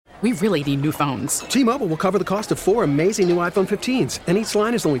We really need new phones. T-Mobile will cover the cost of 4 amazing new iPhone 15s, and each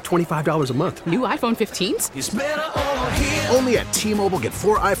line is only $25 a month. New iPhone 15s? It's better over here. Only at T-Mobile, get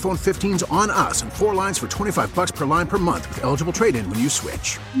 4 iPhone 15s on us and 4 lines for $25 per line per month with eligible trade-in when you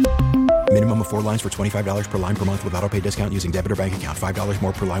switch. Minimum of 4 lines for $25 per line per month with autopay discount using debit or bank account. $5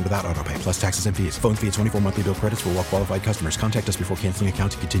 more per line without autopay, plus taxes and fees. Phone fee at 24 monthly bill credits for well-qualified customers. Contact us before canceling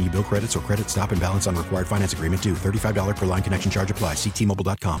account to continue bill credits or credit stop and balance on required finance agreement due. $35 per line connection charge applies. See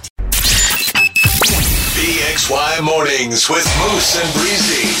T-Mobile.com. PXY Mornings with Moose and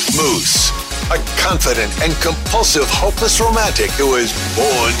Breezy. Moose, a confident and compulsive hopeless romantic who is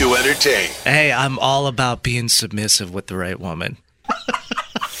born to entertain. Hey, I'm all about being submissive with the right woman.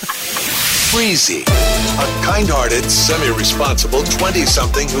 Breezy, a kind-hearted, semi-responsible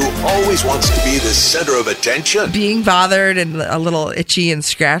 20-something who always wants to be the center of attention. Being bothered and a little itchy and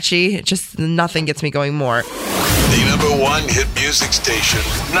scratchy, just nothing gets me going more. The #1 hit music station,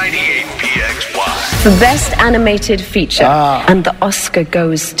 98 PXY. For Best Animated Feature, and the Oscar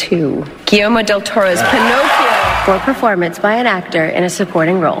goes to Guillermo del Toro's Pinocchio for performance by an actor in a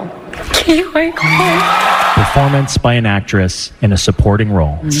supporting role. Performance by an actress in a supporting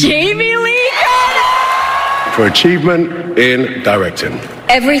role. Jamie Lee Curtis! For achievement in directing.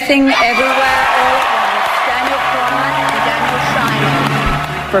 Everything, Everywhere, All at Once, Daniel Kwan and Daniel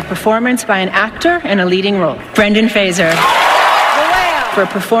Scheinert. For performance by an actor in a leading role. Brendan Fraser. For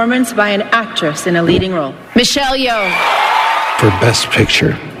performance by an actress in a leading role. Michelle Yeoh. For Best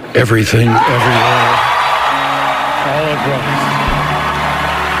Picture. Everything, Everywhere, All at Once.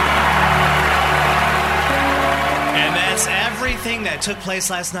 Everything that took place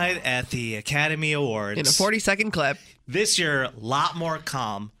last night at the Academy Awards. In a 40-second clip. This year, a lot more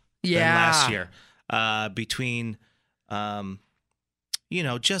calm than last year. Between,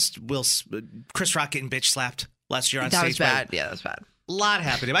 just Chris Rock getting bitch slapped last year on stage. That was bad. Yeah, that was bad. A lot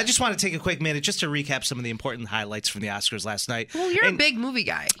happened. I just want to take a quick minute just to recap some of the important highlights from the Oscars last night. Well, you're a big movie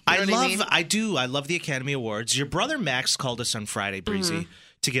guy. I love the Academy Awards. Your brother Max called us on Friday, Breezy,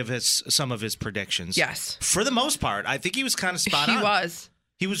 to give us some of his predictions. Yes. For the most part, I think he was kind of spot on. He was.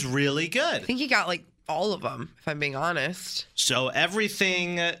 He was really good. I think he got all of them, if I'm being honest. So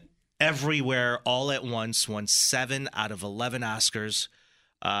Everything, Everywhere, All at Once won 7 out of 11 Oscars.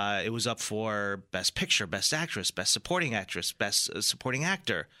 It was up for Best Picture, Best Actress, Best Supporting Actress, Best Supporting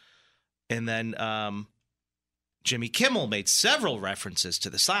Actor. And then Jimmy Kimmel made several references to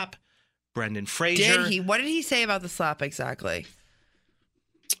the slap. Brendan Fraser. Did he? What did he say about the slap exactly?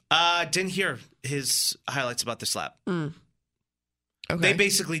 Didn't hear his highlights about the slap. Okay. They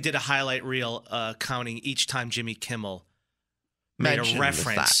basically did a highlight reel counting each time Jimmy Kimmel made a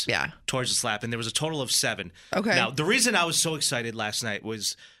reference towards the slap, and there was a total of 7. Okay. Now, the reason I was so excited last night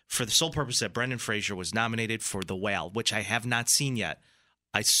was for the sole purpose that Brendan Fraser was nominated for The Whale, which I have not seen yet.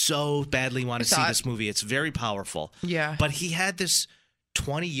 I so badly want to see this movie. It's very powerful. Yeah. But he had this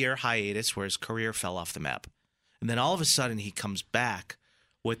 20-year hiatus where his career fell off the map. And then all of a sudden he comes back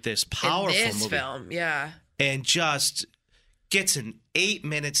with this powerful movie. Film, yeah. And just gets an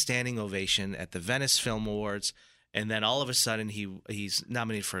 8-minute standing ovation at the Venice Film Awards. And then all of a sudden he's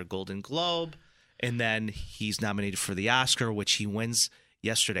nominated for a Golden Globe. And then he's nominated for the Oscar, which he wins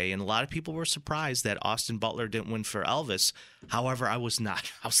yesterday. And a lot of people were surprised that Austin Butler didn't win for Elvis. However, I was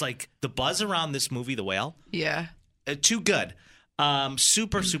not. I was like, the buzz around this movie, The Whale, too good.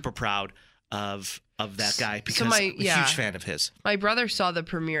 Super, super proud of that guy because I'm a huge fan of his. My brother saw the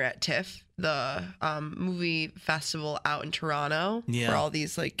premiere at TIFF, the movie festival out in Toronto, for all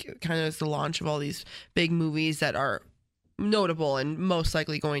these kind of the launch of all these big movies that are notable and most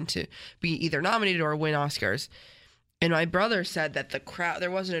likely going to be either nominated or win Oscars. And my brother said that the crowd, there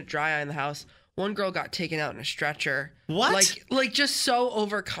wasn't a dry eye in the house. One girl got taken out in a stretcher. What? Like just so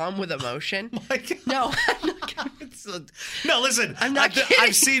overcome with emotion. My God. No, I'm not kidding. No, listen. I'm not kidding.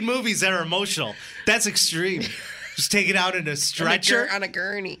 I've seen movies that are emotional. That's extreme. Just taken out in a stretcher. On a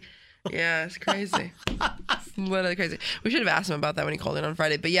gurney. Yeah, it's crazy. It's literally crazy. We should have asked him about that when he called in on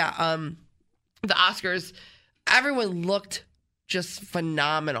Friday. But yeah, the Oscars, everyone looked just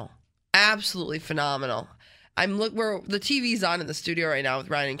phenomenal. Absolutely phenomenal. The TV's on in the studio right now with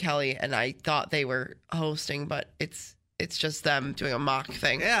Ryan and Kelly, and I thought they were hosting, but it's just them doing a mock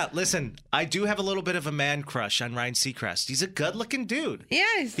thing. Yeah, listen, I do have a little bit of a man crush on Ryan Seacrest. He's a good-looking dude.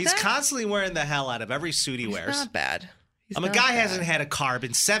 Yeah, he's constantly wearing the hell out of every suit he wears. Not bad. A guy hasn't had a carb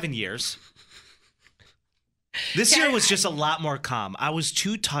in 7 years. This year was just a lot more calm. I was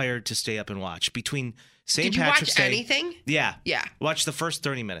too tired to stay up and watch. Between St. Patrick's Day. Did you watch anything? Yeah. Yeah. Watched the first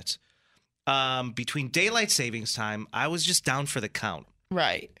 30 minutes. Between daylight savings time, I was just down for the count.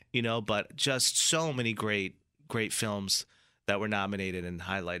 Right. But just so many great films that were nominated and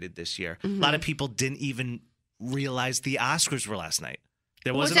highlighted this year. Mhm. A lot of people didn't even realize the Oscars were last night.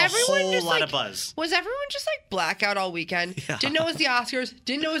 There Was wasn't a everyone whole just, lot like- of buzz. Was everyone just like blackout all weekend? Yeah. Didn't know it was the Oscars.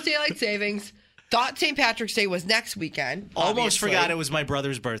 Didn't know it was daylight savings. Thought St. Patrick's Day was next weekend. Almost obviously. forgot it was my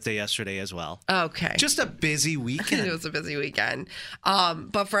brother's birthday yesterday as well. Okay. Just a busy weekend. It was a busy weekend.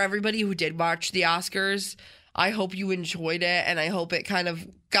 But for everybody who did watch the Oscars, I hope you enjoyed it, and I hope it kind of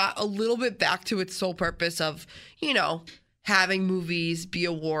got a little bit back to its sole purpose of, having movies be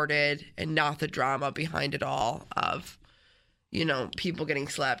awarded and not the drama behind it all of, people getting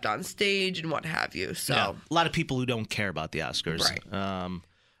slapped on stage and what have you. So Yeah. A lot of people who don't care about the Oscars, Right.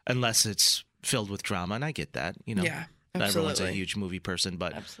 Unless it's filled with drama, and I get that. Yeah, not everyone's a absolutely. huge movie person,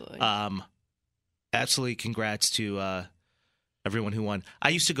 but Absolutely. absolutely congrats to everyone who won. I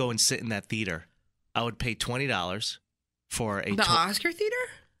used to go and sit in that theater. I would pay $20 for a The Oscar Theater?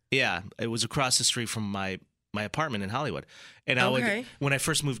 Yeah, it was across the street from my apartment in Hollywood. And I Okay. would, when I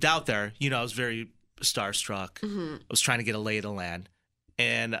first moved out there, I was very starstruck. Mhm. I was trying to get a lay of the land.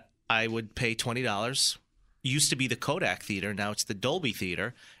 And I would pay $20. Used to be the Kodak Theater. Now it's the Dolby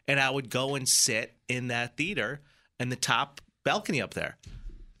Theater. And I would go and sit in that theater in the top balcony up there.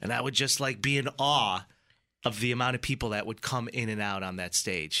 And I would just be in awe of the amount of people that would come in and out on that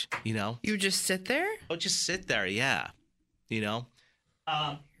stage, You would just sit there? Oh, just sit there, yeah. You're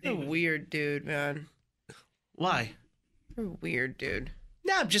a weird dude, man. Why? You're a weird dude.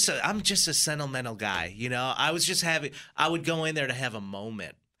 No, I'm just a sentimental guy. I would go in there to have a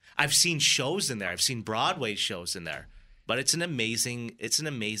moment. I've seen shows in there. I've seen Broadway shows in there, but it's an amazing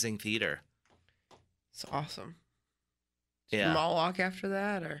theater. It's awesome. Yeah. Mall walk after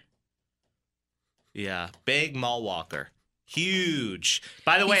that, or Yeah. Big mall walker. Huge.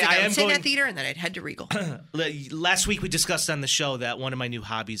 By the way, He's like, I would am sit in going. that theater, and then I'd head to Regal. Last week we discussed on the show that one of my new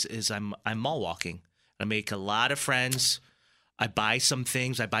hobbies is I'm mall walking. I make a lot of friends. I buy some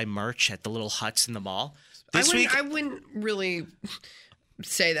things. I buy merch at the little huts in the mall. This week I wouldn't really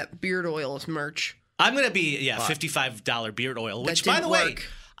say that beard oil is merch. I'm going to be, $55 beard oil, which, by the way,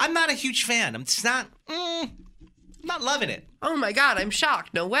 I'm not a huge fan. I'm just not, I'm not loving it. Oh my God, I'm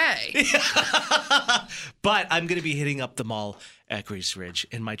shocked. No way. But I'm going to be hitting up the mall at Grace Ridge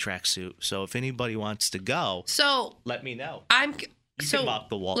in my tracksuit. So if anybody wants to go, let me know. You can walk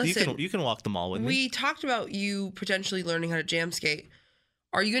the wall. Listen, you can walk the mall with me. We talked about you potentially learning how to jam skate.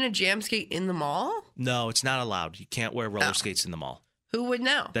 Are you going to jam skate in the mall? No, it's not allowed. You can't wear roller skates in the mall. Who would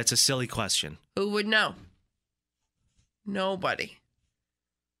know? That's a silly question. Who would know? Nobody.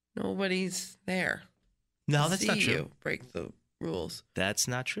 Nobody's there. No, to that's see not true. You break the rules. That's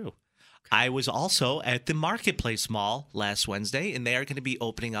not true. I was also at the Marketplace Mall last Wednesday, and they are going to be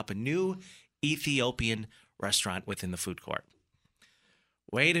opening up a new Ethiopian restaurant within the food court.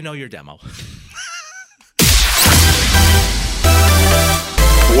 Way to know your demo.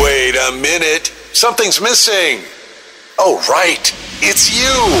 Wait a minute. Something's missing. Oh, right. It's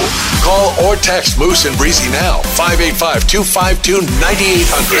you. Call or text Moose and Breezy now. 585-252-9800.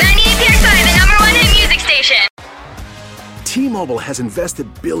 98.5, the number one hit music station. T-Mobile has invested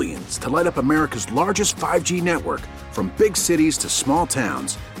billions to light up America's largest 5G network, from big cities to small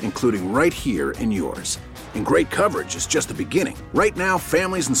towns, including right here in yours. And great coverage is just the beginning. Right now,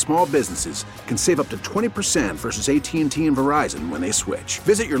 families and small businesses can save up to 20% versus AT&T and Verizon when they switch.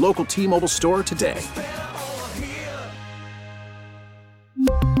 Visit your local T-Mobile store today.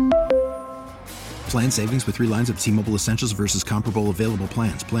 Plan savings with 3 lines of T-Mobile Essentials versus comparable available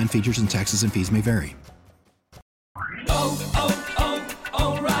plans. Plan features and taxes and fees may vary.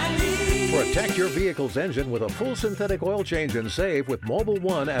 Protect your vehicle's engine with a full synthetic oil change and save with Mobil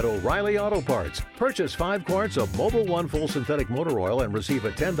 1 at O'Reilly Auto Parts. Purchase 5 quarts of Mobil 1 full synthetic motor oil and receive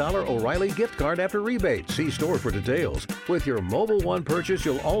a $10 O'Reilly gift card after rebate. See store for details. With your Mobil 1 purchase,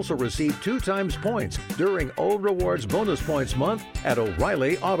 you'll also receive 2 times points during O Rewards Bonus Points Month at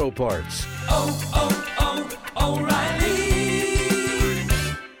O'Reilly Auto Parts. O'Reilly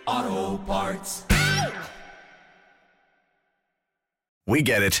Auto Parts. We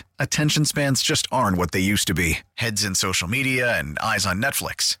get it. Attention spans just aren't what they used to be. Heads in social media and eyes on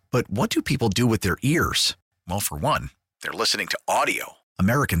Netflix. But what do people do with their ears? Well, for one, they're listening to audio.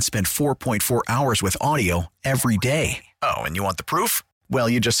 Americans spend 4.4 hours with audio every day. Oh, and you want the proof? Well,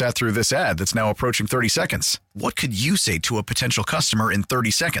 you just sat through this ad that's now approaching 30 seconds. What could you say to a potential customer in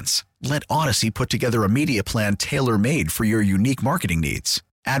 30 seconds? Let Odyssey put together a media plan tailor-made for your unique marketing needs.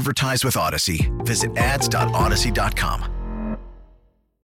 Advertise with Odyssey. Visit ads.odyssey.com.